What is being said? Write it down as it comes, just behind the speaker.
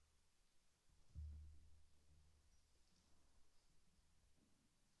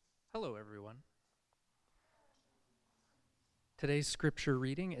Hello, everyone. Today's scripture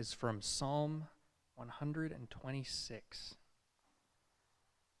reading is from Psalm 126.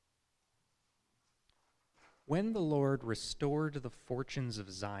 When the Lord restored the fortunes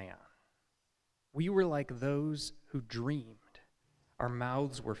of Zion, we were like those who dreamed. Our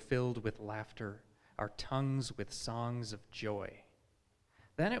mouths were filled with laughter, our tongues with songs of joy.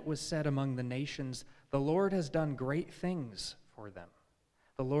 Then it was said among the nations, "The Lord has done great things for them.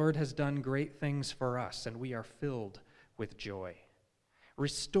 The Lord has done great things for us, and we are filled with joy.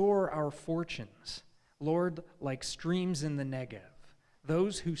 Restore our fortunes, Lord, like streams in the Negev.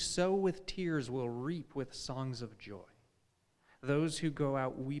 Those who sow with tears will reap with songs of joy. Those who go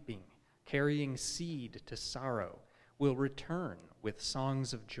out weeping, carrying seed to sorrow, will return with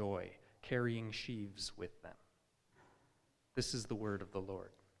songs of joy, carrying sheaves with them." This is the word of the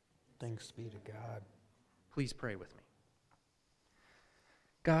Lord. Thanks be to God. Please pray with me.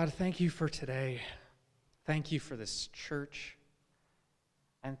 God, thank you for today. Thank you for this church.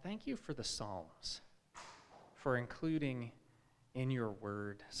 And thank you for the Psalms, for including in your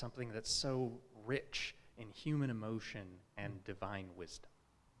word something that's so rich in human emotion and divine wisdom.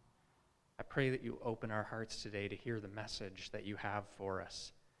 I pray that you open our hearts today to hear the message that you have for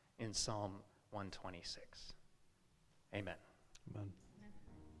us in Psalm 126. Amen. Amen.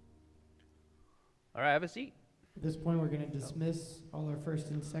 All right, have a seat. At this point, we're going to dismiss all our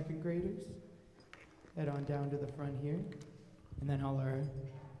first and second graders. Head on down to the front here. And then all our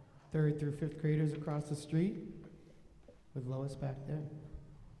third through fifth graders across the street with Lois back there.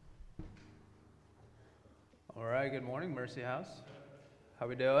 All right, good morning, Mercy House. How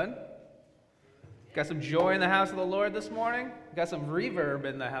we doing? Got some joy in the house of the Lord this morning? Got some reverb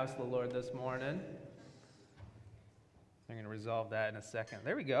in the house of the Lord this morning. I'm going to resolve that in a second.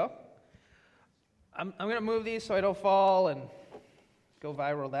 There we go. I'm going to move these so I don't fall and go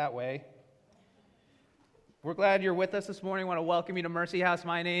viral that way. We're glad you're with us this morning. I want to welcome you to Mercy House.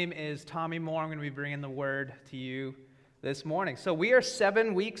 My name is Tommy Moore. I'm going to be bringing the word to you this morning. So we are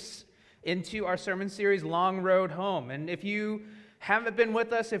 7 weeks into our sermon series, Long Road Home. And if you haven't been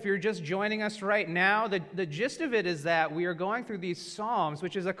with us, if you're just joining us right now, the gist of it is that we are going through these Psalms,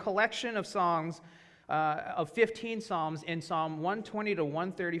 which is a collection of songs of 15 Psalms in Psalm 120 to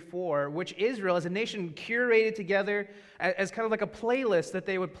 134, which Israel as a nation curated together as kind of like a playlist that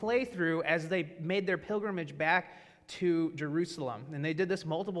they would play through as they made their pilgrimage back to Jerusalem. And they did this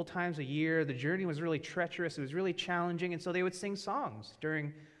multiple times a year. The journey was really treacherous. It was really challenging. And so they would sing songs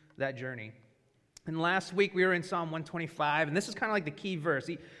during that journey. And last week we were in Psalm 125, and this is kind of like the key verse.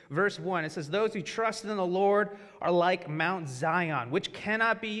 Verse 1, it says, "Those who trust in the Lord are like Mount Zion, which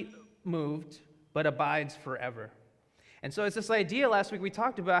cannot be moved, but abides forever." And so it's this idea, last week we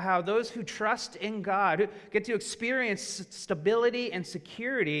talked about how those who trust in God who get to experience stability and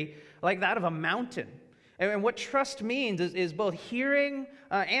security like that of a mountain. And what trust means is both hearing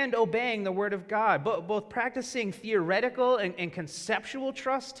and obeying the Word of God, both practicing theoretical and conceptual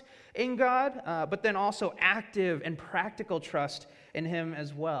trust in God, but then also active and practical trust in Him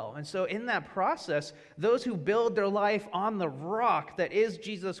as well. And so in that process, those who build their life on the rock that is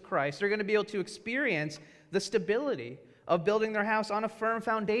Jesus Christ are going to be able to experience the stability of building their house on a firm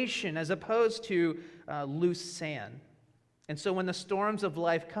foundation as opposed to loose sand. And so when the storms of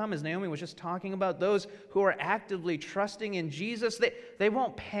life come, as Naomi was just talking about, those who are actively trusting in Jesus, they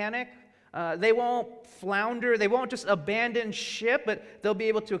won't panic. They won't flounder. They won't just abandon ship, but they'll be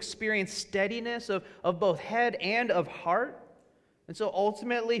able to experience steadiness of both head and of heart. And so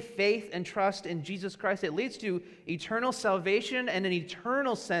ultimately, faith and trust in Jesus Christ, it leads to eternal salvation and an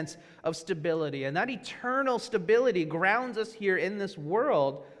eternal sense of stability. And that eternal stability grounds us here in this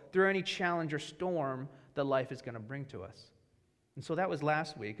world through any challenge or storm that life is going to bring to us. And so that was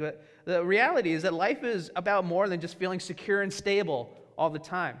last week. But the reality is that life is about more than just feeling secure and stable all the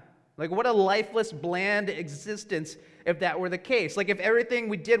time. Like, what a lifeless, bland existence if that were the case. Like, if everything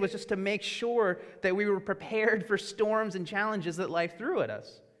we did was just to make sure that we were prepared for storms and challenges that life threw at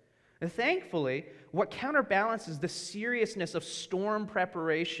us. And thankfully, what counterbalances the seriousness of storm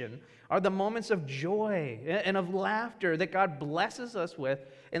preparation are the moments of joy and of laughter that God blesses us with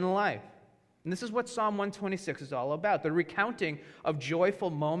in life. And this is what Psalm 126 is all about, the recounting of joyful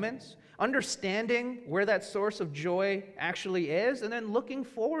moments, understanding where that source of joy actually is, and then looking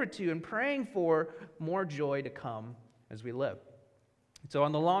forward to and praying for more joy to come as we live. So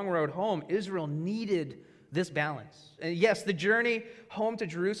on the long road home, Israel needed this balance. And yes, the journey home to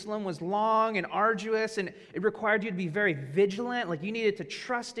Jerusalem was long and arduous, and it required you to be very vigilant. Like, you needed to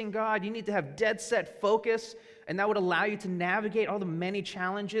trust in God. You need to have dead set focus and that would allow you to navigate all the many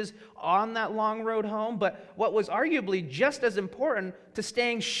challenges on that long road home. But what was arguably just as important to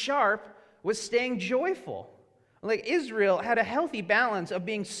staying sharp was staying joyful. Like Israel had a healthy balance of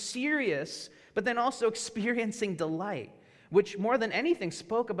being serious, but then also experiencing delight, which more than anything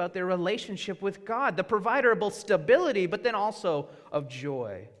spoke about their relationship with God, the provider of both stability, but then also of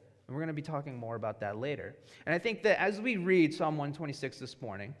joy. And we're going to be talking more about that later. And I think that as we read Psalm 126 this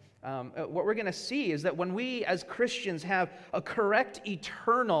morning, what we're going to see is that when we as Christians have a correct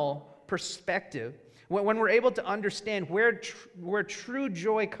eternal perspective, when we're able to understand where true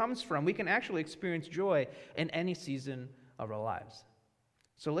joy comes from, we can actually experience joy in any season of our lives.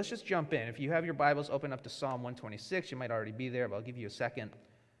 So let's just jump in. If you have your Bibles, open up to Psalm 126. You might already be there, but I'll give you a second.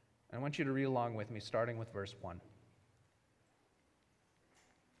 And I want you to read along with me, starting with verse 1.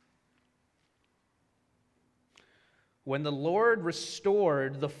 When the Lord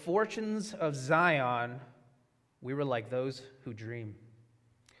restored the fortunes of Zion, we were like those who dream.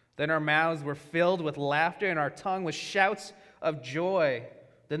 Then our mouths were filled with laughter, and our tongue with shouts of joy.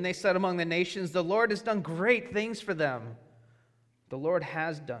 Then they said among the nations, the Lord has done great things for them. The Lord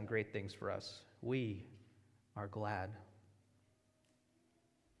has done great things for us. We are glad.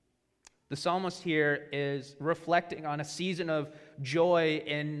 The psalmist here is reflecting on a season of joy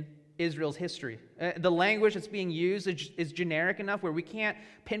in Israel's history. The language that's being used is generic enough where we can't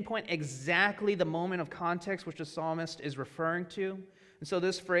pinpoint exactly the moment of context which the psalmist is referring to. And so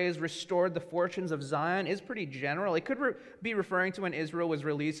this phrase, restored the fortunes of Zion, is pretty general. It could be referring to when Israel was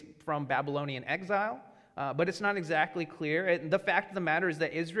released from Babylonian exile, but it's not exactly clear. The fact of the matter is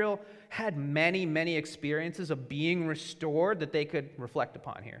that Israel had many, many experiences of being restored that they could reflect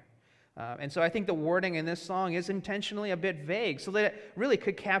upon here. And so I think the wording in this song is intentionally a bit vague, so that it really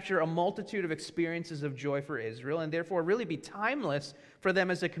could capture a multitude of experiences of joy for Israel, and therefore really be timeless for them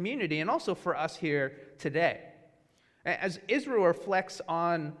as a community, and also for us here today. As Israel reflects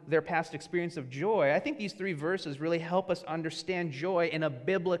on their past experience of joy, I think these three verses really help us understand joy in a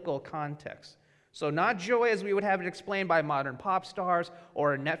biblical context. So not joy as we would have it explained by modern pop stars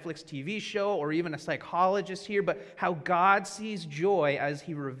or a Netflix TV show or even a psychologist here, but how God sees joy as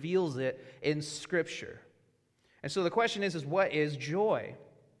he reveals it in Scripture. And so the question is what is joy?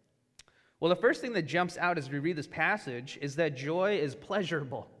 Well, the first thing that jumps out as we read this passage is that joy is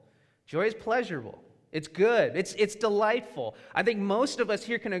pleasurable. Joy is pleasurable. It's good. It's delightful. I think most of us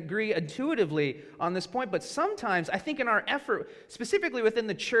here can agree intuitively on this point, but sometimes I think in our effort, specifically within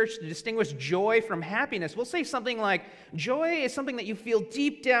the church, to distinguish joy from happiness, we'll say something like, joy is something that you feel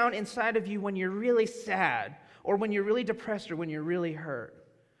deep down inside of you when you're really sad, or when you're really depressed, or when you're really hurt,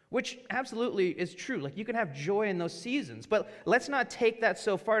 which absolutely is true. Like, you can have joy in those seasons, but let's not take that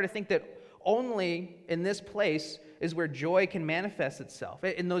so far to think that only in this place is where joy can manifest itself,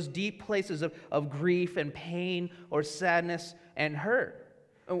 in those deep places of grief and pain or sadness and hurt.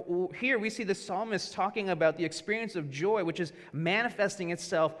 Here we see the psalmist talking about the experience of joy, which is manifesting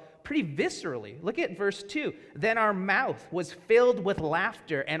itself pretty viscerally. Look at verse 2. Then our mouth was filled with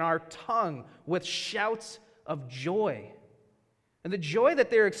laughter and our tongue with shouts of joy. And the joy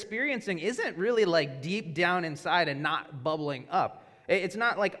that they're experiencing isn't really like deep down inside and not bubbling up. It's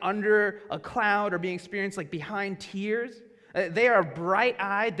not like under a cloud or being experienced like behind tears. They are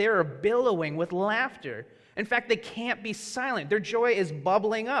bright-eyed. They are billowing with laughter. In fact, they can't be silent. Their joy is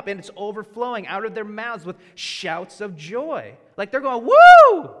bubbling up, and it's overflowing out of their mouths with shouts of joy. Like they're going,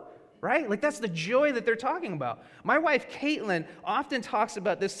 woo! Right? Like that's the joy that they're talking about. My wife, Caitlin, often talks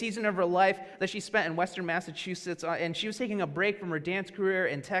about this season of her life that she spent in Western Massachusetts, and she was taking a break from her dance career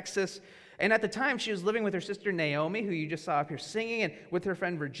in Texas. And at the time, she was living with her sister Naomi, who you just saw up here singing, and with her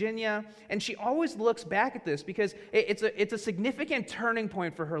friend Virginia. And she always looks back at this because it's a significant turning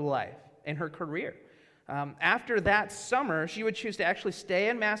point for her life and her career. After that summer, she would choose to actually stay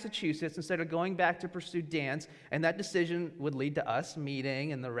in Massachusetts instead of going back to pursue dance, and that decision would lead to us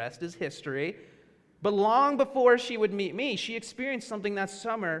meeting, and the rest is history. But long before she would meet me, she experienced something that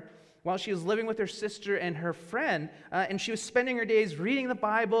summer while she was living with her sister and her friend, and she was spending her days reading the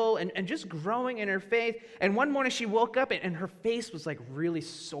Bible and just growing in her faith. And one morning she woke up and her face was like really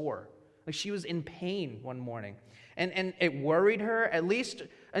sore. Like she was in pain one morning. And it worried her, at least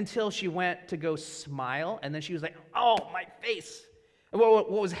until she went to go smile, and then she was like, oh, my face. And what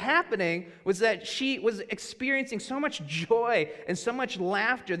was happening was that she was experiencing so much joy and so much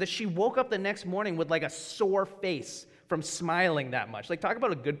laughter that she woke up the next morning with like a sore face from smiling that much. Like, talk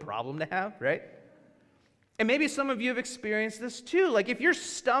about a good problem to have, right? And maybe some of you have experienced this too. Like, if your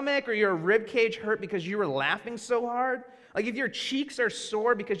stomach or your rib cage hurt because you were laughing so hard, like if your cheeks are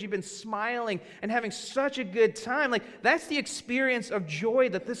sore because you've been smiling and having such a good time, like that's the experience of joy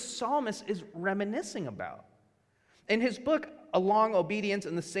that this psalmist is reminiscing about. In his book, A Long Obedience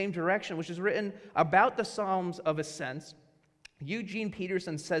in the Same Direction, which is written about the Psalms of Ascents, Eugene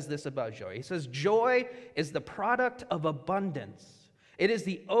Peterson says this about joy. He says, joy is the product of abundance. It is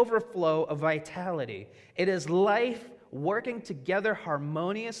the overflow of vitality. It is life working together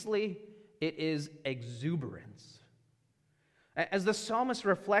harmoniously. It is exuberance. As the psalmist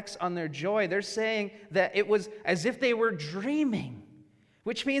reflects on their joy, they're saying that it was as if they were dreaming,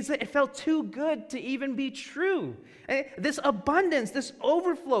 which means that it felt too good to even be true. This abundance, this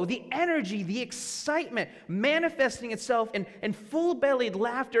overflow, the energy, the excitement manifesting itself in full-bellied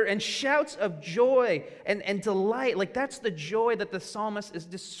laughter and shouts of joy and delight. Like that's the joy that the psalmist is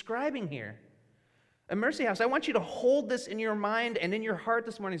describing here. And Mercy House, I want you to hold this in your mind and in your heart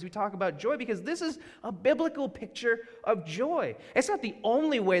this morning as we talk about joy, because this is a biblical picture of joy. It's not the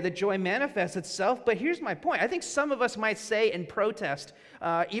only way that joy manifests itself, but here's my point. I think some of us might say in protest,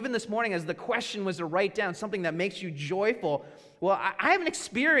 even this morning as the question was to write down something that makes you joyful, well, I haven't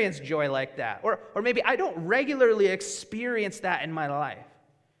experienced joy like that. Or maybe I don't regularly experience that in my life.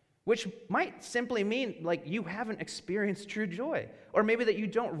 Which might simply mean like you haven't experienced true joy. Or maybe that you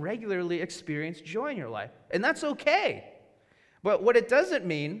don't regularly experience joy in your life. And that's okay. But what it doesn't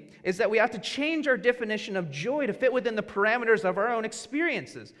mean is that we have to change our definition of joy to fit within the parameters of our own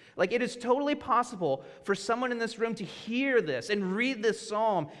experiences. Like it is totally possible for someone in this room to hear this and read this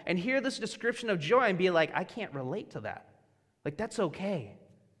psalm and hear this description of joy and be like, I can't relate to that. Like that's okay.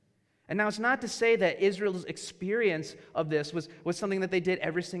 And now it's not to say that Israel's experience of this was something that they did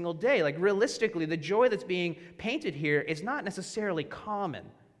every single day. Like realistically, the joy that's being painted here is not necessarily common.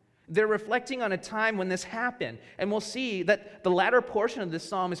 They're reflecting on a time when this happened. And we'll see that the latter portion of this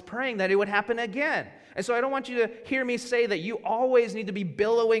psalm is praying that it would happen again. And so I don't want you to hear me say that you always need to be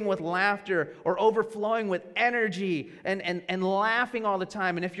billowing with laughter or overflowing with energy and laughing all the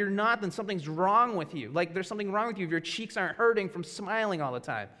time. And if you're not, then something's wrong with you. Like there's something wrong with you if your cheeks aren't hurting from smiling all the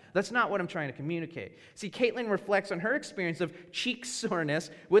time. That's not what I'm trying to communicate. See, Caitlin reflects on her experience of cheek soreness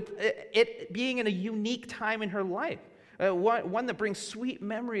with it being in a unique time in her life, one that brings sweet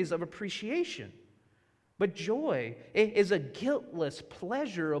memories of appreciation. But joy is a guiltless,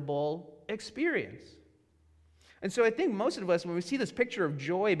 pleasurable experience. And so I think most of us, when we see this picture of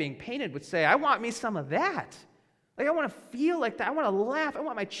joy being painted, would say, I want me some of that. Like, I want to feel like that. I want to laugh. I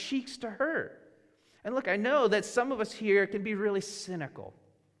want my cheeks to hurt. And look, I know that some of us here can be really cynical.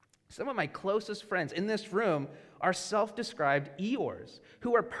 Some of my closest friends in this room are self-described Eeyores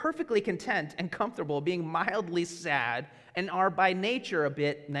who are perfectly content and comfortable being mildly sad and are by nature a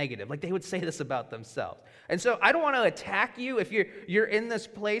bit negative. Like they would say this about themselves. And so I don't want to attack you if you're in this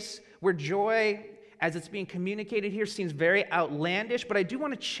place where joy, as it's being communicated here, seems very outlandish, but I do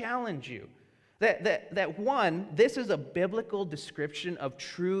want to challenge you that one, this is a biblical description of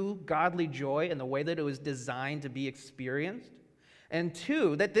true godly joy and the way that it was designed to be experienced. And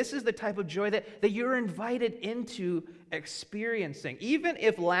two, that this is the type of joy that you're invited into experiencing. Even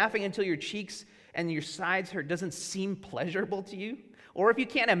if laughing until your cheeks and your sides hurt doesn't seem pleasurable to you, or if you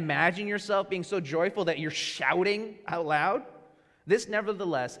can't imagine yourself being so joyful that you're shouting out loud, this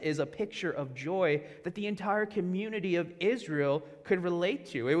nevertheless is a picture of joy that the entire community of Israel could relate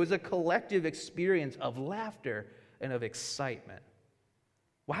to. It was a collective experience of laughter and of excitement.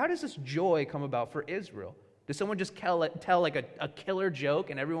 Well, how does this joy come about for Israel? Did someone just tell like a killer joke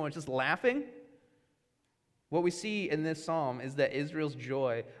and everyone was just laughing? What we see in this psalm is that Israel's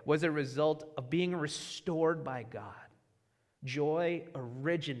joy was a result of being restored by God. Joy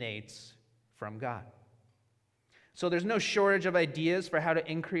originates from God. So there's no shortage of ideas for how to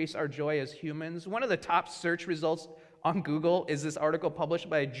increase our joy as humans. One of the top search results on Google is this article published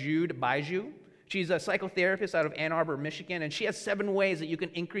by Jude Baiju. She's a psychotherapist out of Ann Arbor, Michigan, and she has 7 ways that you can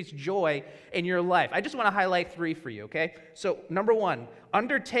increase joy in your life. I just want to highlight 3 for you, okay? So, number 1,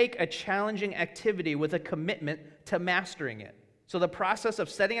 undertake a challenging activity with a commitment to mastering it. So the process of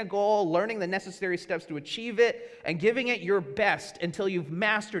setting a goal, learning the necessary steps to achieve it, and giving it your best until you've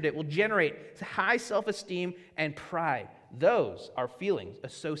mastered it will generate high self-esteem and pride. Those are feelings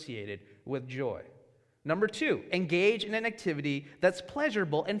associated with joy. Number 2, engage in an activity that's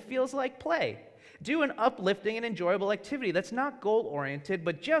pleasurable and feels like play. Do an uplifting and enjoyable activity that's not goal-oriented,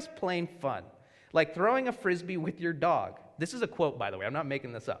 but just plain fun, like throwing a frisbee with your dog. This is a quote, by the way. I'm not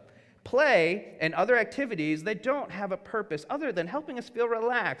making this up. Play and other activities that don't have a purpose other than helping us feel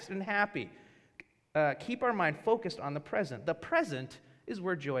relaxed and happy. Keep our mind focused on the present. The present is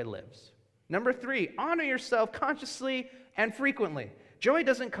where joy lives. Number 3, honor yourself consciously and frequently. Joy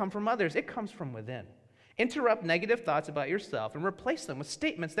doesn't come from others. It comes from within. Interrupt negative thoughts about yourself and replace them with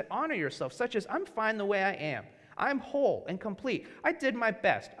statements that honor yourself, such as, I'm fine the way I am. I'm whole and complete. I did my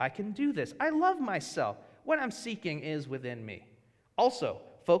best. I can do this. I love myself. what I'm seeking is within me. Also,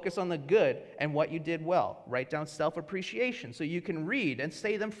 focus on the good and what you did well. Write down self-appreciation so you can read and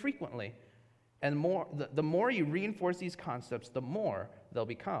say them frequently. And the more you reinforce these concepts, the more they'll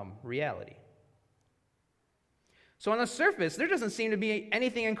become reality. So on the surface, there doesn't seem to be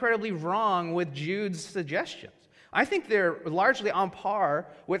anything incredibly wrong with Jude's suggestions. I think they're largely on par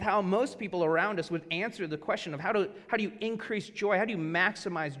with how most people around us would answer the question of how do you increase joy? How do you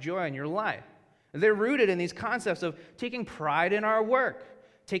maximize joy in your life? They're rooted in these concepts of taking pride in our work,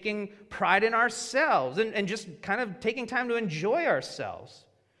 taking pride in ourselves, and just kind of taking time to enjoy ourselves.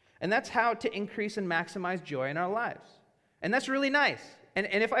 And that's how to increase and maximize joy in our lives. And that's really nice. And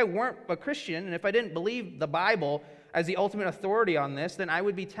if I weren't a Christian, and if I didn't believe the Bible as the ultimate authority on this, then I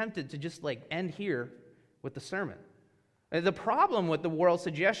would be tempted to just end here with the sermon. The problem with the world's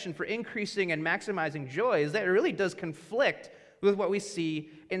suggestion for increasing and maximizing joy is that it really does conflict with what we see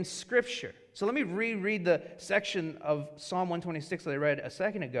in Scripture. So let me reread the section of Psalm 126 that I read a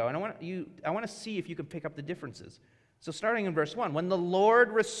second ago, and I want to see if you can pick up the differences. So starting in verse 1, when the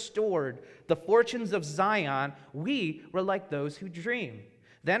Lord restored the fortunes of Zion, we were like those who dream.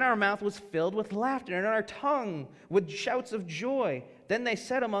 Then our mouth was filled with laughter, and our tongue with shouts of joy. Then they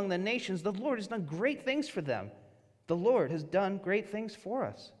said among the nations, the Lord has done great things for them. The Lord has done great things for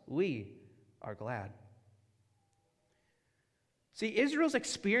us. We are glad. See, Israel's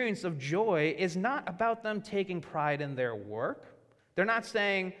experience of joy is not about them taking pride in their work. They're not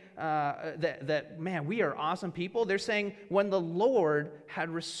saying that, man, we are awesome people. They're saying when the Lord had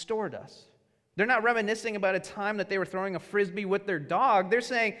restored us. They're not reminiscing about a time that they were throwing a frisbee with their dog. They're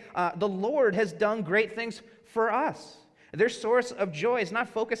saying the Lord has done great things for us. Their source of joy is not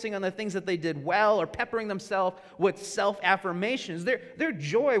focusing on the things that they did well or peppering themselves with self-affirmations. Their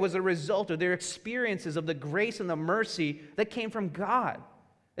joy was a result of their experiences of the grace and the mercy that came from God.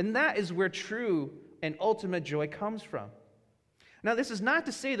 And that is where true and ultimate joy comes from. Now, this is not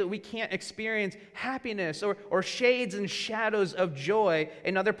to say that we can't experience happiness or shades and shadows of joy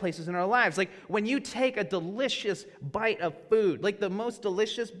in other places in our lives. Like when you take a delicious bite of food, like the most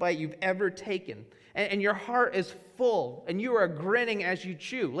delicious bite you've ever taken, and your heart is full, and you are grinning as you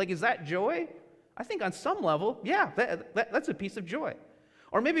chew. Like, is that joy? I think on some level, yeah, that's a piece of joy.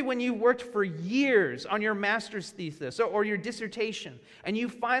 Or maybe when you worked for years on your master's thesis or your dissertation, and you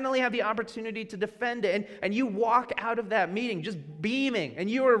finally have the opportunity to defend it, and you walk out of that meeting just beaming, and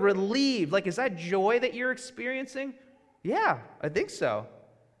you are relieved. Like, is that joy that you're experiencing? Yeah, I think so.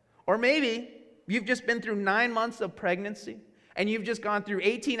 Or maybe you've just been through 9 months of pregnancy, and you've just gone through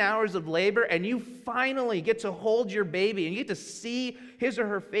 18 hours of labor, and you finally get to hold your baby, and you get to see his or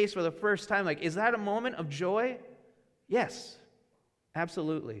her face for the first time. Like, is that a moment of joy? Yes.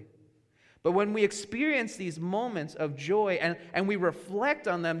 Absolutely. But when we experience these moments of joy and we reflect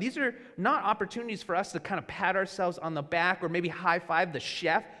on them, these are not opportunities for us to kind of pat ourselves on the back or maybe high-five the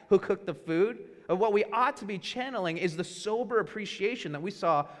chef who cooked the food. What we ought to be channeling is the sober appreciation that we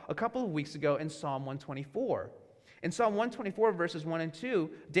saw a couple of weeks ago in Psalm 124. In Psalm 124, verses 1 and 2,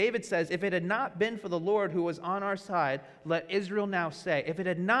 David says, if it had not been for the Lord who was on our side, let Israel now say, if it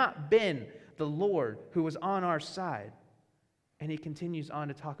had not been the Lord who was on our side. And he continues on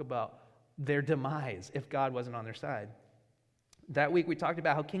to talk about their demise if God wasn't on their side. That week we talked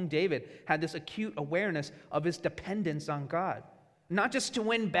about how King David had this acute awareness of his dependence on God. Not just to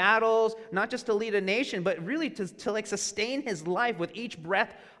win battles, not just to lead a nation, but really to sustain his life with each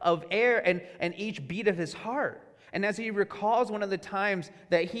breath of air and each beat of his heart. And as he recalls one of the times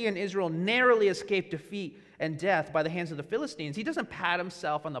that he and Israel narrowly escaped defeat and death by the hands of the Philistines, he doesn't pat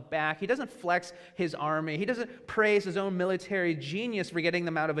himself on the back. He doesn't flex his army. He doesn't praise his own military genius for getting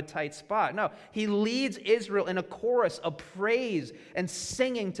them out of a tight spot. No, he leads Israel in a chorus of praise and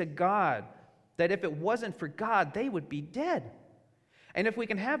singing to God that if it wasn't for God, they would be dead. And if we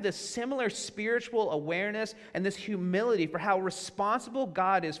can have this similar spiritual awareness and this humility for how responsible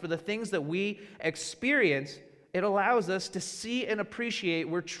God is for the things that we experience, it allows us to see and appreciate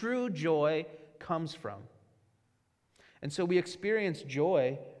where true joy comes from. And so we experience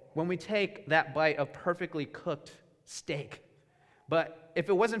joy when we take that bite of perfectly cooked steak. But if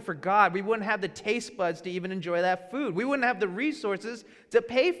it wasn't for God, we wouldn't have the taste buds to even enjoy that food. We wouldn't have the resources to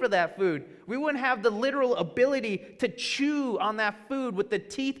pay for that food. We wouldn't have the literal ability to chew on that food with the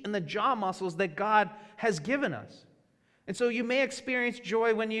teeth and the jaw muscles that God has given us. And so you may experience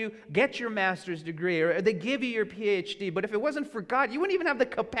joy when you get your master's degree or they give you your PhD, but if it wasn't for God, you wouldn't even have the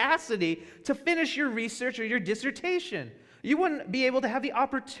capacity to finish your research or your dissertation. You wouldn't be able to have the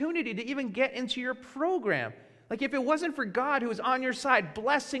opportunity to even get into your program. Like if it wasn't for God who was on your side,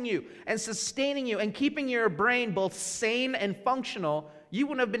 blessing you and sustaining you and keeping your brain both sane and functional, you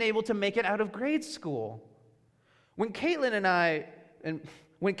wouldn't have been able to make it out of grade school. When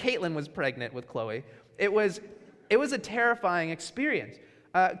when Caitlin was pregnant with Chloe, it was a terrifying experience.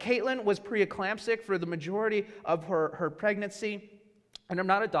 Caitlin was preeclamptic for the majority of her pregnancy. And I'm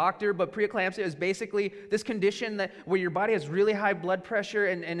not a doctor, but preeclampsia is basically this condition where your body has really high blood pressure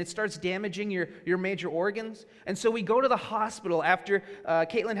and it starts damaging your major organs. And so we go to the hospital after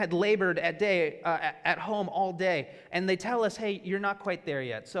Caitlin had labored at home all day. And they tell us, hey, you're not quite there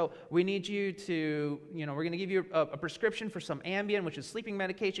yet. So we need you to, we're going to give you a prescription for some Ambien, which is sleeping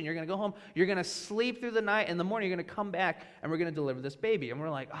medication. You're going to go home. You're going to sleep through the night. In the morning, you're going to come back and we're going to deliver this baby. And we're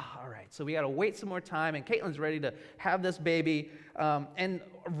like, all right. So we got to wait some more time. And Caitlin's ready to have this baby. And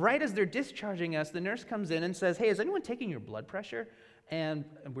right as they're discharging us, the nurse comes in and says, hey, is anyone taking your blood pressure? And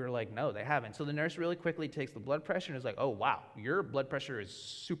we're like, no, they haven't. So the nurse really quickly takes the blood pressure and is like, oh, wow, your blood pressure is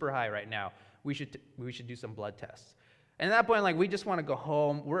super high right now. We should do some blood tests. And at that point, we just want to go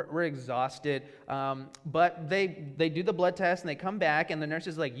home. We're exhausted. But they do the blood test and they come back and the nurse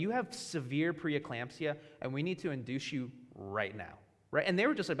is like, you have severe preeclampsia and we need to induce you right now. Right? And they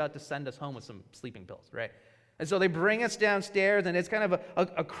were just about to send us home with some sleeping pills, right? And so they bring us downstairs, and it's kind of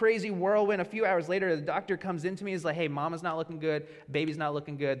a crazy whirlwind. A few hours later, the doctor comes into me and is like, hey, mama's not looking good, baby's not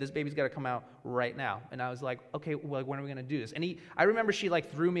looking good, this baby's got to come out right now. And I was like, okay, well, when are we going to do this? And I remember she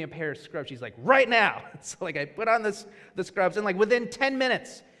threw me a pair of scrubs. She's like, right now. So I put on the scrubs, and within 10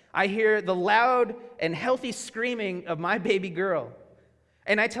 minutes, I hear the loud and healthy screaming of my baby girl.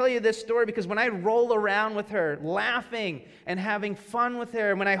 And I tell you this story because when I roll around with her, laughing and having fun with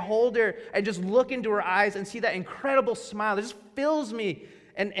her, and when I hold her and just look into her eyes and see that incredible smile, it just fills me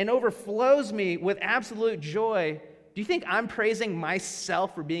and overflows me with absolute joy. Do you think I'm praising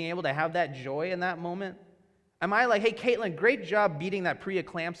myself for being able to have that joy in that moment? Am I like, hey, Caitlin, great job beating that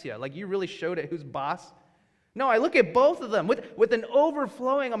preeclampsia. You really showed it who's boss? No, I look at both of them with an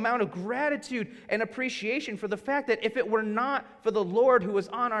overflowing amount of gratitude and appreciation for the fact that if it were not for the Lord who was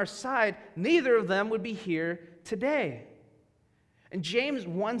on our side, neither of them would be here today. And James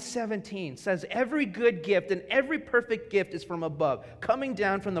 1:17 says, every good gift and every perfect gift is from above, coming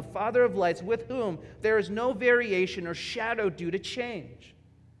down from the Father of lights, with whom there is no variation or shadow due to change.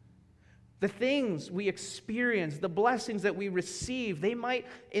 The things we experience, the blessings that we receive, they might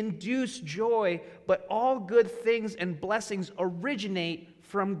induce joy, but all good things and blessings originate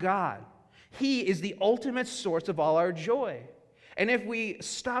from God. He is the ultimate source of all our joy. And if we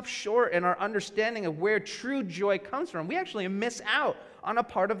stop short in our understanding of where true joy comes from, we actually miss out on a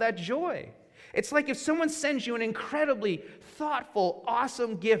part of that joy. It's like if someone sends you an incredibly thoughtful,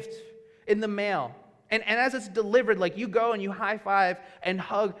 awesome gift in the mail, and as it's delivered, you go and you high five and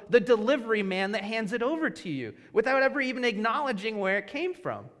hug the delivery man that hands it over to you without ever even acknowledging where it came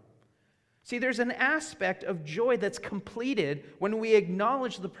from. See, there's an aspect of joy that's completed when we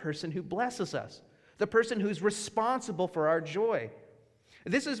acknowledge the person who blesses us, the person who's responsible for our joy.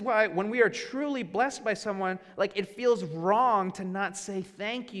 This is why when we are truly blessed by someone, it feels wrong to not say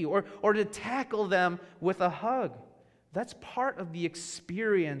thank you or to tackle them with a hug. That's part of the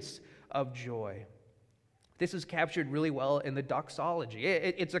experience of joy. This is captured really well in the doxology.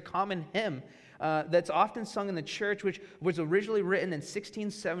 It's a common hymn that's often sung in the church, which was originally written in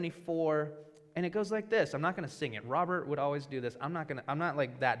 1674, and it goes like this. I'm not going to sing it. Robert would always do this. I'm not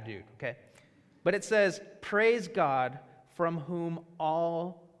like that dude, okay? But it says, praise God from whom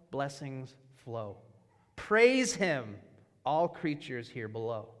all blessings flow. Praise him, all creatures here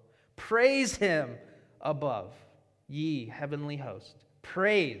below. Praise him above, ye heavenly host.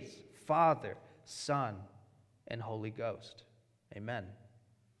 Praise Father, Son, and Holy Ghost. Amen.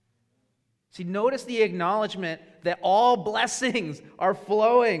 See, notice the acknowledgement that all blessings are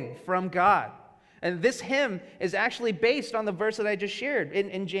flowing from God. And this hymn is actually based on the verse that I just shared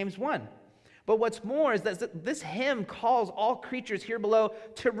in James 1. But what's more is that this hymn calls all creatures here below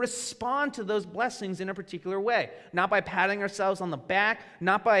to respond to those blessings in a particular way. Not by patting ourselves on the back,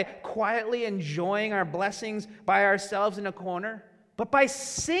 not by quietly enjoying our blessings by ourselves in a corner, but by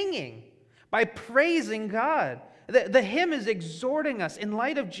singing, by praising God. The hymn is exhorting us in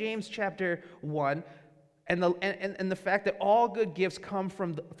light of James chapter 1 and the fact that all good gifts come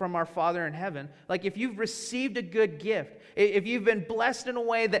from our Father in heaven. If you've received a good gift, if you've been blessed in a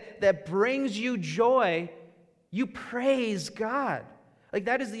way that brings you joy, you praise God.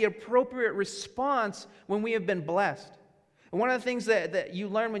 That is the appropriate response when we have been blessed. And one of the things that you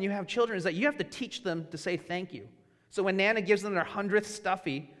learn when you have children is that you have to teach them to say thank you. So when Nana gives them their 100th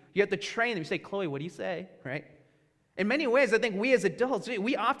stuffy, you have to train them. You say, Chloe, what do you say? Right? In many ways, I think we as adults,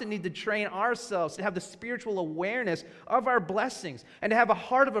 we often need to train ourselves to have the spiritual awareness of our blessings and to have a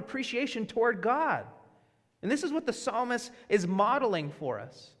heart of appreciation toward God. And this is what the psalmist is modeling for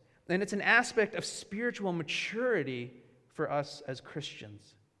us. And it's an aspect of spiritual maturity for us as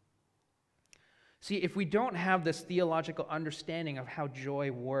Christians. See, if we don't have this theological understanding of how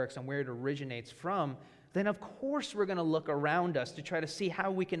joy works and where it originates from, then of course we're going to look around us to try to see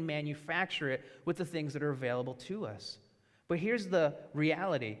how we can manufacture it with the things that are available to us. But here's the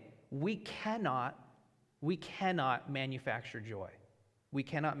reality. We cannot manufacture joy. We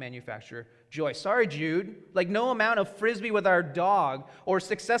cannot manufacture joy. Sorry, Jude. Like no amount of frisbee with our dog or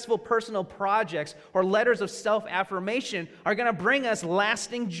successful personal projects or letters of self-affirmation are going to bring us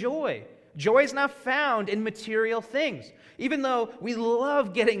lasting joy. Joy is not found in material things. Even though we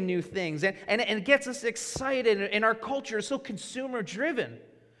love getting new things and it gets us excited, and our culture is so consumer-driven.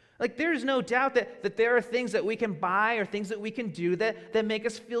 Like there's no doubt that there are things that we can buy or things that we can do that make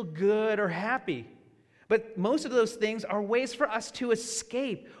us feel good or happy. But most of those things are ways for us to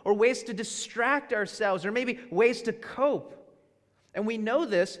escape or ways to distract ourselves or maybe ways to cope. And we know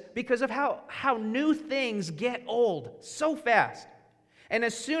this because of how new things get old so fast. And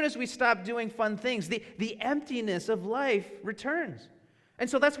as soon as we stop doing fun things, the emptiness of life returns. And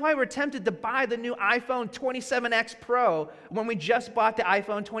so that's why we're tempted to buy the new iPhone 27X Pro when we just bought the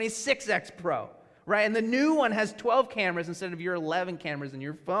iPhone 26X Pro, right? And the new one has 12 cameras instead of your 11 cameras in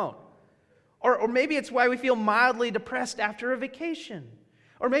your phone. Or maybe it's why we feel mildly depressed after a vacation.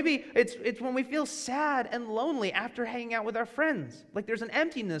 Or maybe it's when we feel sad and lonely after hanging out with our friends. Like there's an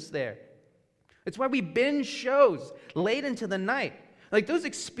emptiness there. It's why we binge shows late into the night. Like those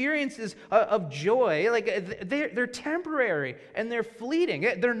experiences of joy, like they're temporary and they're fleeting.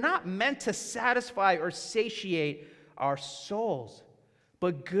 They're not meant to satisfy or satiate our souls.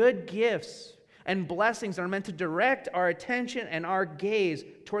 But good gifts and blessings are meant to direct our attention and our gaze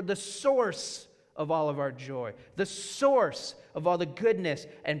toward the source of all of our joy, the source of all the goodness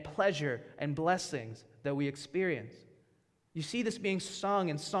and pleasure and blessings that we experience. You see this being sung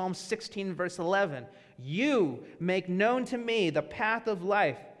in Psalm 16, verse 11. You make known to me the path of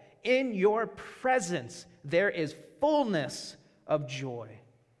life. In your presence there is fullness of joy.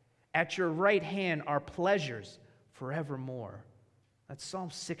 At your right hand are pleasures forevermore. That's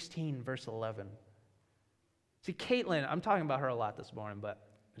Psalm 16, verse 11. See, Caitlin, I'm talking about her a lot this morning, but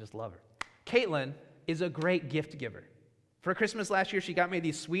I just love her. Caitlin is a great gift giver. For Christmas last year, she got me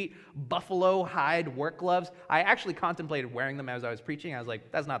these sweet buffalo hide work gloves. I actually contemplated wearing them as I was preaching. I was like,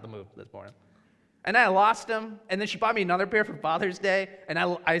 that's not the move this morning. And then I lost them, and then she bought me another pair for Father's Day, and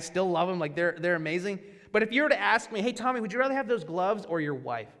I still love them. Like, they're amazing. But if you were to ask me, hey, Tommy, would you rather have those gloves or your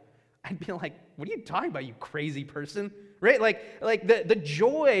wife? I'd be like, what are you talking about, you crazy person? Right? Like the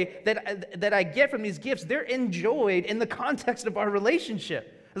joy that I get from these gifts, they're enjoyed in the context of our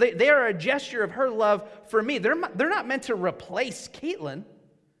relationship. They are a gesture of her love for me. They're not meant to replace Caitlin.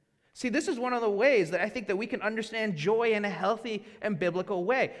 See, this is one of the ways that I think that we can understand joy in a healthy and biblical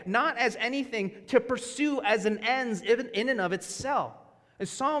way. Not as anything to pursue as an ends in and of itself. And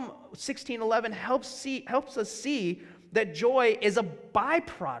Psalm 16:11 helps us see that joy is a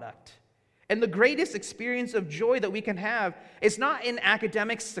byproduct. And the greatest experience of joy that we can have is not in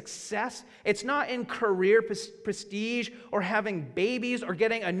academic success. It's not in career prestige or having babies or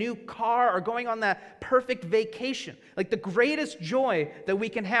getting a new car or going on that perfect vacation. Like the greatest joy that we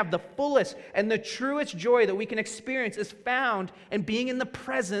can have, the fullest and the truest joy that we can experience is found in being in the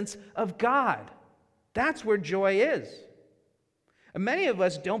presence of God. That's where joy is. And many of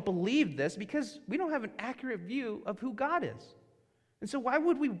us don't believe this because we don't have an accurate view of who God is. And so why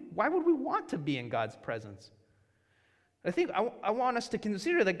would we want to be in God's presence? I think I want us to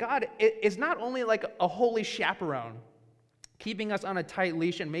consider that God is not only like a holy chaperone, keeping us on a tight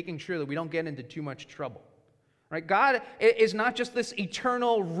leash and making sure that we don't get into too much trouble. Right? God is not just this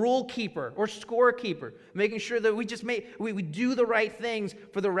eternal rule keeper or scorekeeper, making sure that we do the right things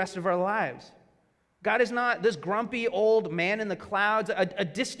for the rest of our lives. God is not this grumpy old man in the clouds, a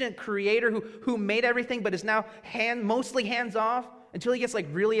distant creator who made everything but is now mostly hands off until he gets like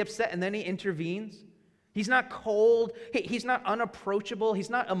really upset and then he intervenes. He's not cold. He's not unapproachable. He's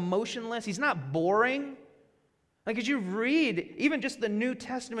not emotionless. He's not boring. Like as you read even just the New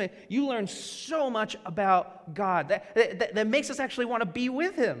Testament, you learn so much about God that makes us actually want to be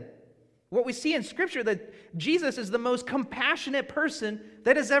with him. What we see in Scripture, that Jesus is the most compassionate person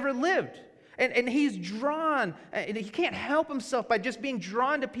that has ever lived. And he's drawn, and he can't help himself by just being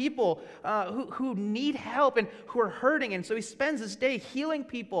drawn to people who need help and who are hurting. And so he spends his day healing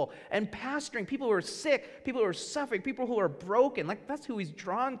people and pastoring people who are sick, people who are suffering, people who are broken. Like that's who he's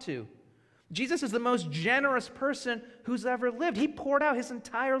drawn to. Jesus is the most generous person who's ever lived. He poured out his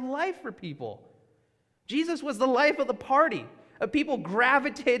entire life for people. Jesus was the life of the party. People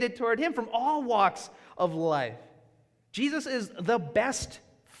gravitated toward him from all walks of life. Jesus is the best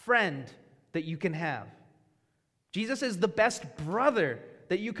friend that you can have. Jesus is the best brother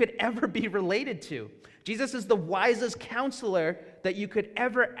that you could ever be related to. Jesus is the wisest counselor that you could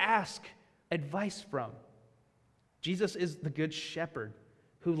ever ask advice from. Jesus is the good shepherd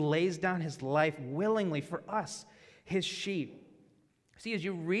who lays down his life willingly for us, his sheep. See, as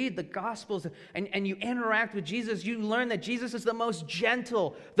you read the Gospels and you interact with Jesus, you learn that Jesus is the most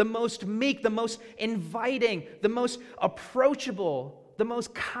gentle, the most meek, the most inviting, the most approachable, the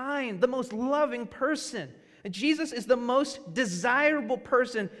most kind, the most loving person. And Jesus is the most desirable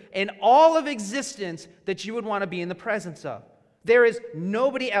person in all of existence that you would want to be in the presence of. There is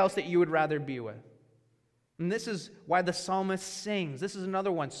nobody else that you would rather be with. And this is why the psalmist sings. This is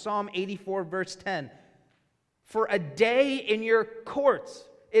another one, Psalm 84, verse 10. For a day in your courts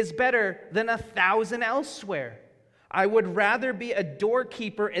is better than 1,000 elsewhere. I would rather be a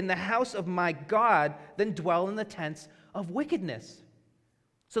doorkeeper in the house of my God than dwell in the tents of wickedness.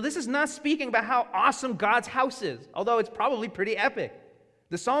 So this is not speaking about how awesome God's house is, although it's probably pretty epic.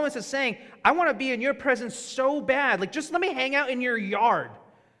 The psalmist is saying, I want to be in your presence so bad. Like, just let me hang out in your yard.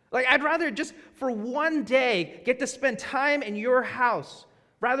 Like, I'd rather just for one day get to spend time in your house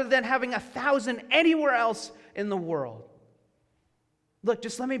rather than having 1,000 anywhere else in the world. Look,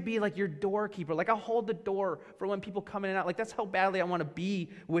 just let me be like your doorkeeper. Like, I'll hold the door for when people come in and out. Like, that's how badly I want to be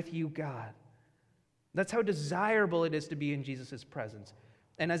with you, God. That's how desirable it is to be in Jesus' presence.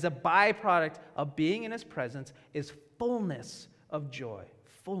 And as a byproduct of being in his presence is fullness of joy.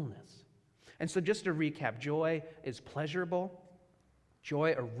 Fullness. And so just to recap, joy is pleasurable.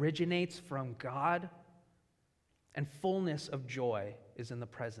 Joy originates from God. And fullness of joy is in the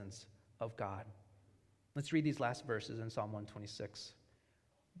presence of God. Let's read these last verses in Psalm 126.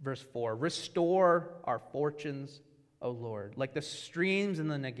 Verse 4, restore our fortunes, O Lord, like the streams in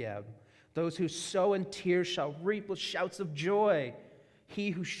the Negeb. Those who sow in tears shall reap with shouts of joy.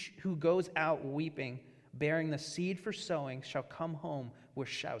 He who goes out weeping, bearing the seed for sowing, shall come home with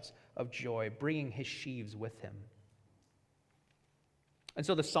shouts of joy, bringing his sheaves with him. And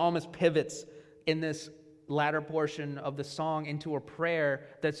so the psalmist pivots in this latter portion of the song into a prayer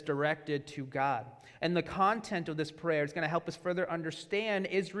that's directed to God. And the content of this prayer is going to help us further understand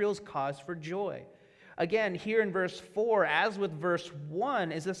Israel's cause for joy. Again, here in verse 4, as with verse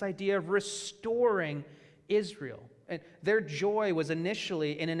 1, is this idea of restoring Israel. And their joy was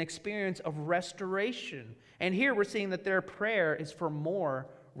initially in an experience of restoration. And here we're seeing that their prayer is for more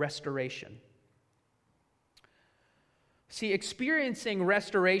restoration. See, experiencing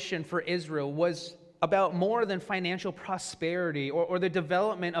restoration for Israel was about more than financial prosperity or the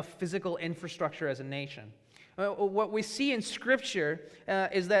development of physical infrastructure as a nation. What we see in Scripture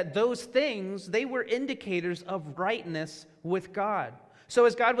is that those things, they were indicators of rightness with God. So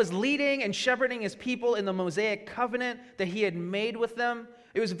as God was leading and shepherding his people in the Mosaic covenant that he had made with them,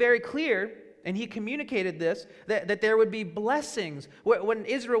 it was very clear, and he communicated this, that there would be blessings when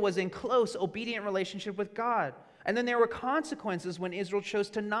Israel was in close, obedient relationship with God. And then there were consequences when Israel chose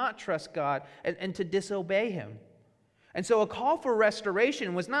to not trust God and to disobey him. And so a call for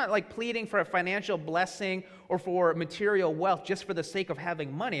restoration was not like pleading for a financial blessing or for material wealth just for the sake of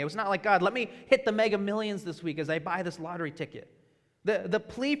having money. It was not like, God, let me hit the mega millions this week as I buy this lottery ticket. The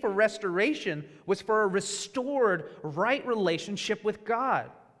plea for restoration was for a restored, right relationship with God.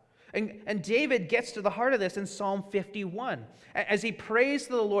 And David gets to the heart of this in Psalm 51, as he prays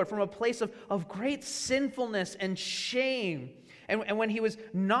to the Lord from a place of great sinfulness and shame, and when he was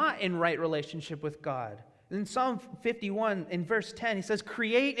not in right relationship with God. In Psalm 51, in verse 10, he says,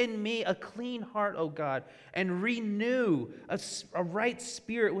 create in me a clean heart, O God, and renew a right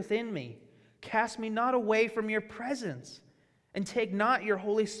spirit within me. Cast me not away from your presence, and take not your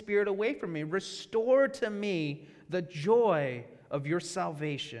Holy Spirit away from me. Restore to me the joy of your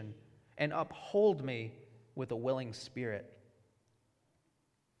salvation, and uphold me with a willing spirit.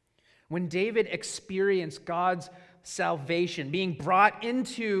 When David experienced God's salvation, being brought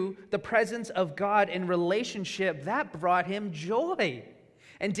into the presence of God in relationship, that brought him joy.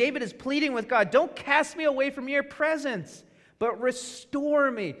 And David is pleading with God, don't cast me away from your presence, but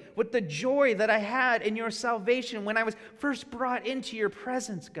restore me with the joy that I had in your salvation when I was first brought into your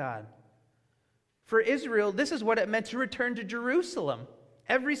presence, God. For Israel, this is what it meant to return to Jerusalem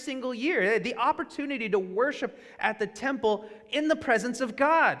every single year. The opportunity to worship at the temple in the presence of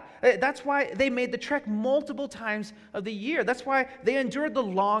God. That's why they made the trek multiple times of the year. That's why they endured the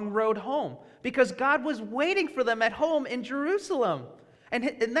long road home, because God was waiting for them at home in Jerusalem.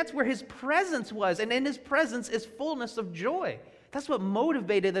 And that's where his presence was. And in his presence is fullness of joy. That's what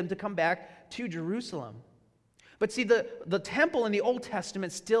motivated them to come back to Jerusalem. But see, the temple in the Old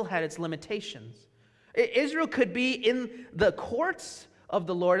Testament still had its limitations. Israel could be in the courts of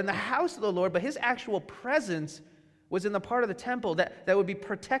the Lord, in the house of the Lord, but his actual presence was in the part of the temple that would be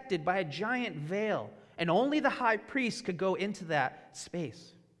protected by a giant veil. And only the high priest could go into that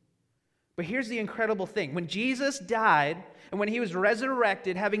space. But here's the incredible thing. When Jesus died and when he was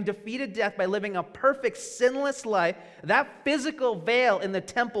resurrected, having defeated death by living a perfect, sinless life, that physical veil in the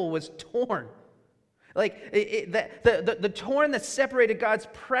temple was torn. Like the torn that separated God's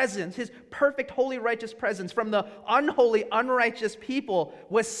presence, his perfect, holy, righteous presence from the unholy, unrighteous people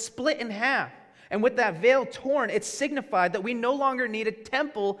was split in half. And with that veil torn, it signified that we no longer need a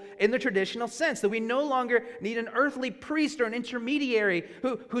temple in the traditional sense, that we no longer need an earthly priest or an intermediary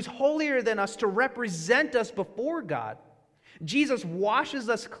who's holier than us to represent us before God. Jesus washes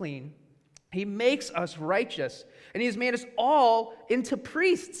us clean. He makes us righteous. And he has made us all into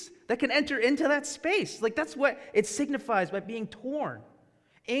priests that can enter into that space. Like that's what it signifies by being torn.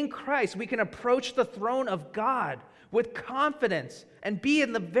 In Christ, we can approach the throne of God with confidence and be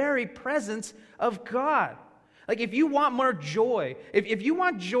in the very presence of God. Like if you want more joy, if you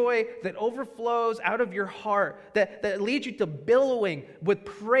want joy that overflows out of your heart, that leads you to billowing with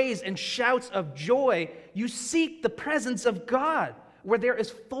praise and shouts of joy, you seek the presence of God where there is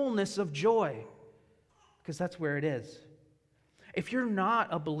fullness of joy, because that's where it is. If you're not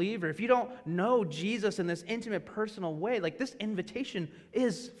a believer, if you don't know Jesus in this intimate, personal way, like this invitation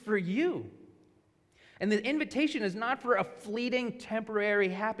is for you. And the invitation is not for a fleeting, temporary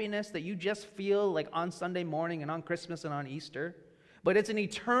happiness that you just feel like on Sunday morning and on Christmas and on Easter, but it's an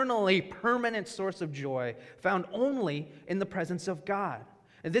eternally permanent source of joy found only in the presence of God.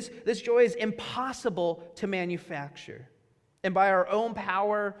 And this joy is impossible to manufacture. And by our own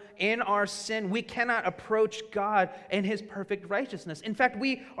power, in our sin, we cannot approach God in his perfect righteousness. In fact,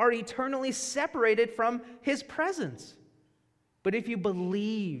 we are eternally separated from his presence. But if you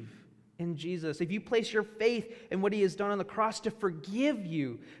believe in Jesus, if you place your faith in what he has done on the cross to forgive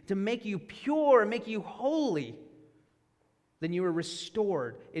you, to make you pure, make you holy, then you are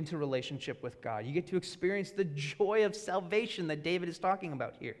restored into relationship with God. You get to experience the joy of salvation that David is talking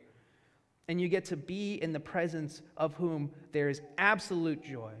about here. And you get to be in the presence of whom there is absolute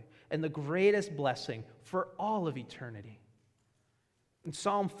joy and the greatest blessing for all of eternity. In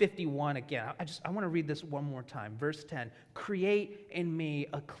Psalm 51, again, I want to read this one more time. Verse 10, "Create in me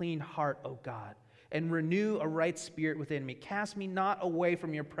a clean heart, O God, and renew a right spirit within me. Cast me not away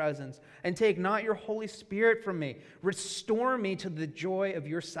from your presence, and take not your Holy Spirit from me. Restore me to the joy of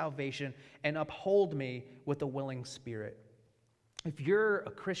your salvation, and uphold me with a willing spirit." If you're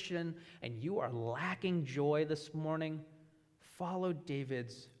a Christian and you are lacking joy this morning, follow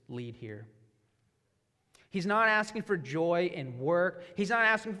David's lead here. He's not asking for joy in work. He's not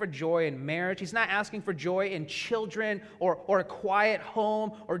asking for joy in marriage. He's not asking for joy in children or a quiet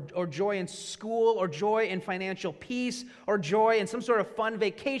home or joy in school or joy in financial peace or joy in some sort of fun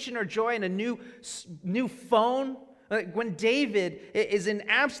vacation or joy in a new phone. When David is in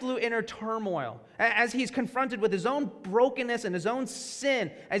absolute inner turmoil, as he's confronted with his own brokenness and his own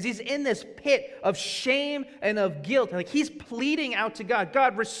sin, as he's in this pit of shame and of guilt, like he's pleading out to God,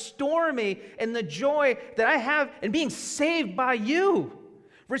 "God, restore me in the joy that I have in being saved by you.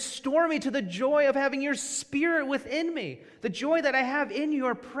 Restore me to the joy of having your spirit within me, the joy that I have in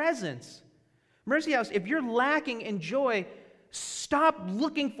your presence." Mercy House, if you're lacking in joy, stop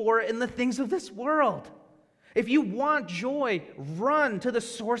looking for it in the things of this world. If you want joy, run to the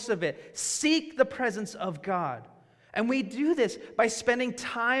source of it. Seek the presence of God. And we do this by spending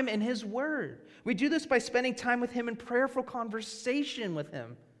time in his word. We do this by spending time with him in prayerful conversation with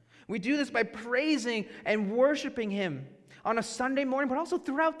him. We do this by praising and worshiping him on a Sunday morning, but also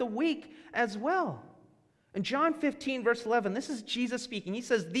throughout the week as well. In John 15, verse 11, this is Jesus speaking. He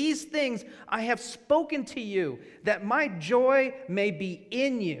says, "These things I have spoken to you, that my joy may be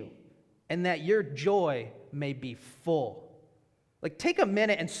in you, and that your joy may be full." Like, take a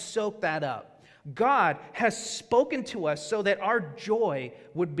minute and soak that up. God has spoken to us so that our joy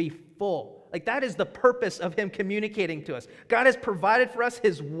would be full. Like, that is the purpose of him communicating to us. God has provided for us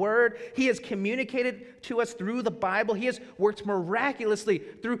his word. He has communicated to us through the Bible. He has worked miraculously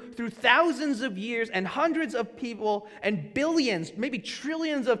through thousands of years and hundreds of people and billions, maybe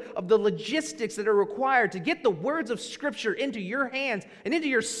trillions of the logistics that are required to get the words of Scripture into your hands and into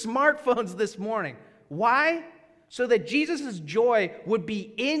your smartphones this morning. Why? So that Jesus' joy would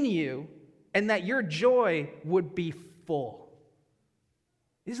be in you and that your joy would be full.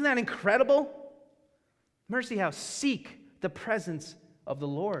 Isn't that incredible? Mercy House, seek the presence of the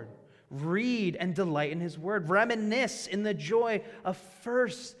Lord. Read and delight in his word. Reminisce in the joy of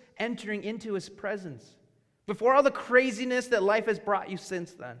first entering into his presence. Before all the craziness that life has brought you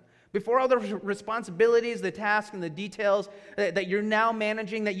since then. Before all the responsibilities, the tasks, and the details that you're now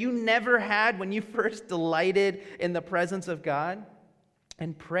managing that you never had when you first delighted in the presence of God.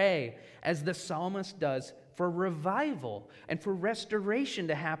 And pray, as the psalmist does, for revival and for restoration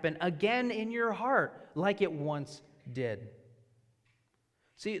to happen again in your heart like it once did.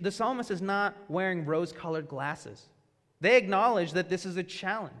 See, the psalmist is not wearing rose-colored glasses. They acknowledge that this is a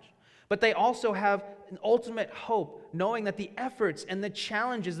challenge, but they also have an ultimate hope, knowing that the efforts and the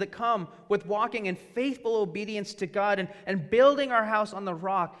challenges that come with walking in faithful obedience to God and building our house on the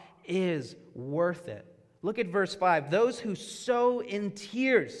rock is worth it. Look at verse 5. Those who sow in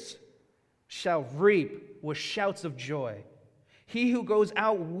tears shall reap with shouts of joy. He who goes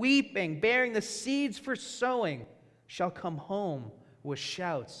out weeping, bearing the seeds for sowing, shall come home with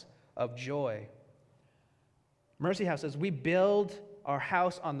shouts of joy. Mercy House, as we build our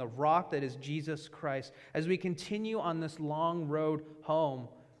house on the rock that is Jesus Christ, as we continue on this long road home,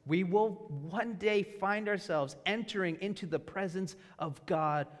 we will one day find ourselves entering into the presence of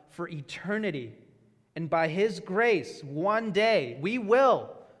God for eternity. And by His grace, one day we will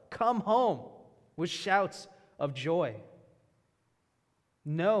come home with shouts of joy.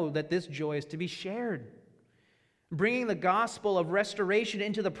 Know that this joy is to be shared. Bringing the gospel of restoration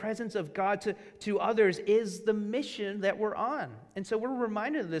into the presence of God to others is the mission that we're on. And so we're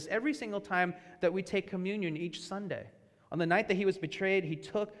reminded of this every single time that we take communion each Sunday. On the night that He was betrayed, He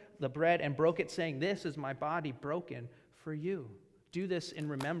took the bread and broke it, saying, "This is my body broken for you. Do this in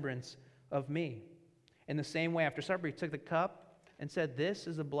remembrance of me." In the same way, after supper, He took the cup and said, "This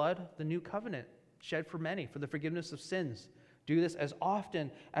is the blood of the new covenant, shed for many for the forgiveness of sins. Do this as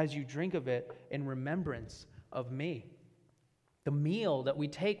often as you drink of it in remembrance of me." The meal that we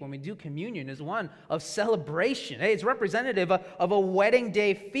take when we do communion is one of celebration. It's representative of a wedding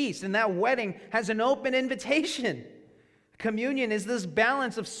day feast, and that wedding has an open invitation. Communion is this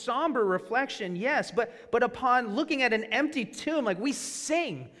balance of somber reflection, yes, but upon looking at an empty tomb, like we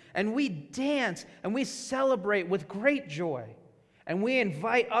sing and we dance and we celebrate with great joy. And we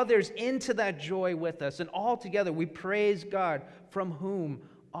invite others into that joy with us. And all together we praise God, from whom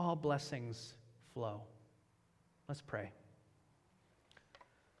all blessings flow. Let's pray.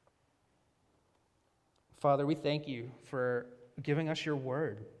 Father, we thank You for giving us Your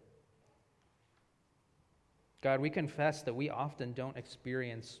word. God, we confess that we often don't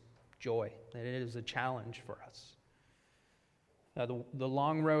experience joy, that it is a challenge for us. The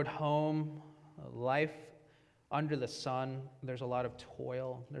long road home, life under the sun, there's a lot of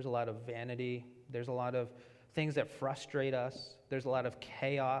toil, there's a lot of vanity, there's a lot of things that frustrate us, there's a lot of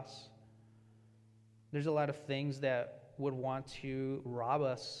chaos, there's a lot of things that would want to rob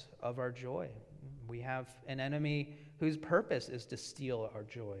us of our joy. We have an enemy whose purpose is to steal our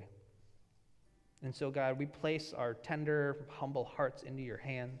joy. And so, God, we place our tender, humble hearts into Your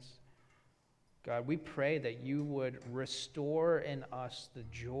hands. God, we pray that You would restore in us the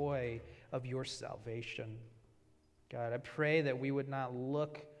joy of Your salvation. God, I pray that we would not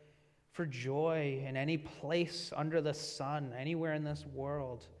look for joy in any place under the sun, anywhere in this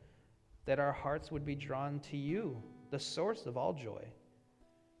world, that our hearts would be drawn to You, the source of all joy.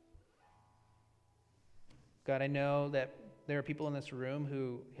 God, I know that there are people in this room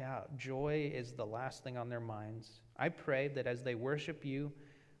who, joy is the last thing on their minds. I pray that as they worship You,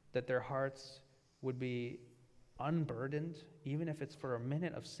 that their hearts would be unburdened, even if it's for a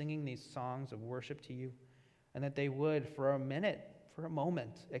minute of singing these songs of worship to You, and that they would, for a minute, for a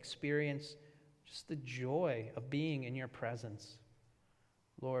moment, experience just the joy of being in Your presence.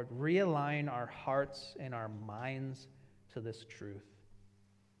 Lord, realign our hearts and our minds to this truth.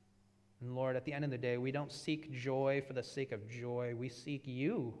 And Lord, at the end of the day, we don't seek joy for the sake of joy. We seek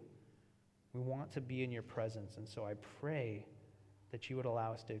You. We want to be in Your presence. And so I pray that You would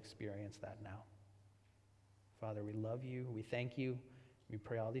allow us to experience that now. Father, we love You. We thank You. We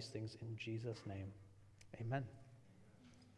pray all these things in Jesus' name. Amen.